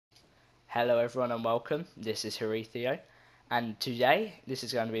Hello everyone and welcome. This is Haarithio, and today this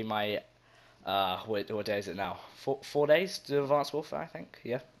is going to be my what day is it now? Four days to Advanced Warfare, I think.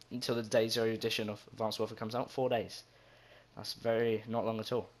 Yeah, until the Day Zero edition of Advanced Warfare comes out. 4 days. That's very not long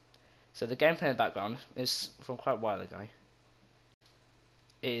at all. So the gameplay in the background is from quite a while ago.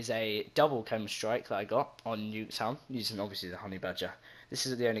 It is a double chem strike that I got on Nuketown using obviously the Honey Badger. This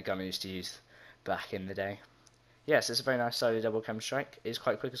is the only gun I used to use back in the day. Yes, it's a very nice solo double chem strike. It's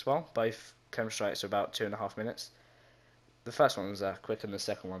quite quick as well. Both chem strikes are about 2.5 minutes. The first one was quicker than the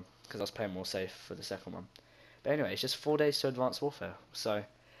second one because I was playing more safe for the second one. But anyway, it's just 4 days to Advanced Warfare. So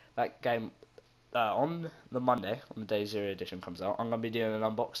that game on the Monday, on the Day Zero edition comes out, I'm going to be doing an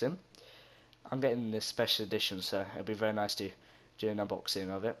unboxing. I'm getting this special edition, so it'll be very nice to do an unboxing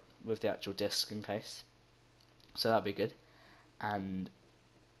of it with the actual disc in case. So that'll be good. And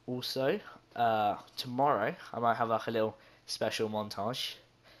also, tomorrow I might have like a little special montage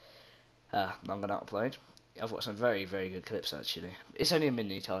I'm going to upload. I've got some very good clips actually. It's only a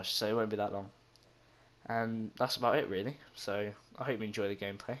mini-tage, so it won't be that long. And that's about it really. So I hope you enjoy the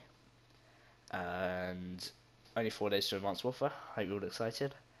gameplay. And only 4 days to Advanced Warfare. Hope you're all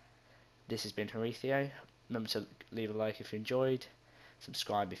excited. This has been Haarithio. Remember to leave a like if you enjoyed.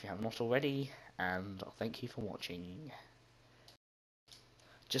 Subscribe if you have not already. And thank you for watching.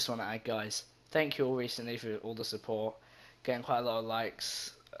 Just want to add, guys, thank you all recently for all the support. Getting quite a lot of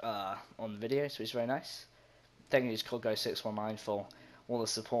likes on the videos, which is very nice. Thank you to Codgo619 for all the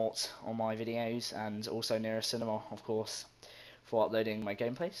support on my videos, and also Nearest Cinema, of course, for uploading my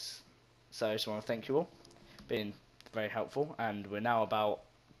gameplays. So I just want to thank you all. Been very helpful, and we're now about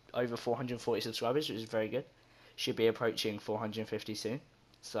over 440 subscribers, which is very good. Should be approaching 450 soon,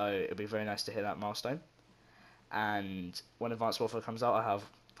 so it'll be very nice to hit that milestone. And when Advanced Warfare comes out, I have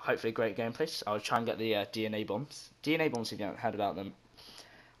hopefully great gameplays. I'll try and get the DNA bombs. DNA bombs, if you haven't heard about them,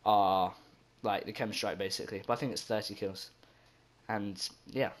 are like the chem strike basically, but I think it's 30 kills. And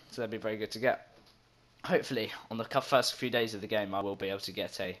yeah, so that'd be very good to get. Hopefully, on the first few days of the game, I will be able to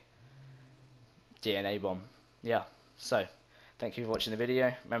get a DNA bomb. Yeah, so thank you for watching the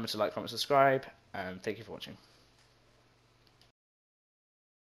video. Remember to like, comment, subscribe, and thank you for watching.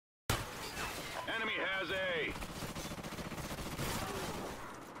 Enemy has A.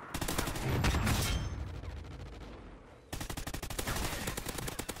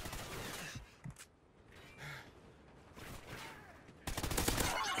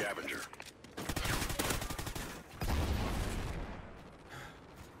 Scavenger.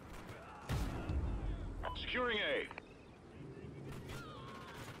 Securing A.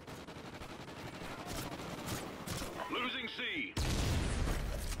 Losing C.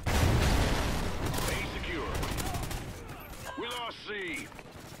 A secure. We lost C.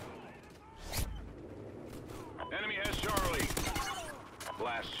 Enemy has Charlie.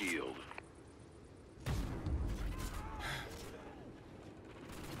 Blast shield.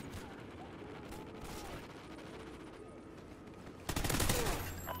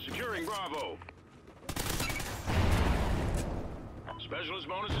 Securing Bravo. Specialist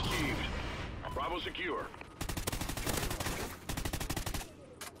bonus achieved. Bravo secure.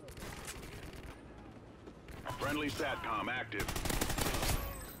 Friendly SATCOM active.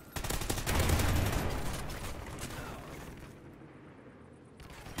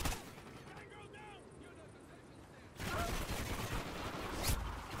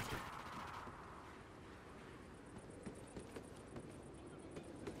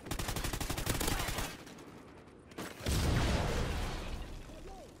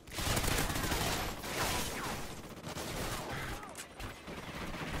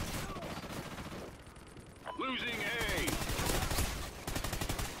 Losing A.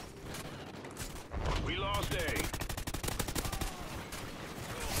 We lost A.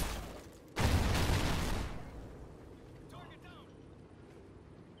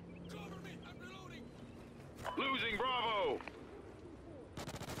 Losing Bravo.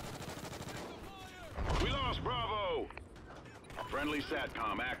 We lost Bravo. Friendly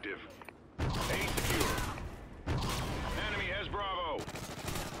SATCOM active. A secure. Enemy has Bravo.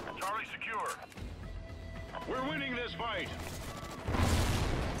 Charlie secure. We're winning this fight!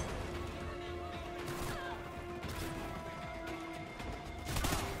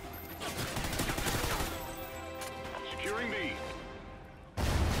 Securing B.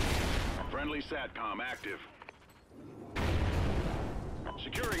 Friendly SATCOM active.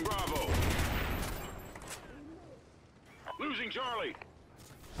 Securing Bravo. Losing Charlie.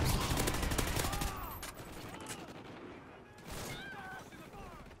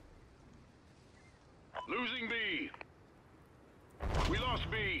 Losing B. We lost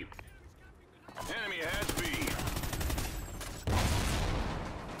B. Enemy has B.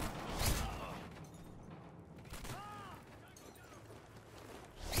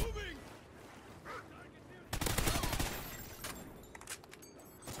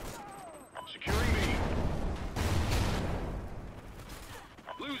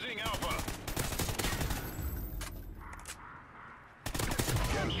 Losing Alpha.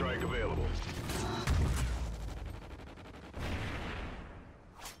 Chem strike available.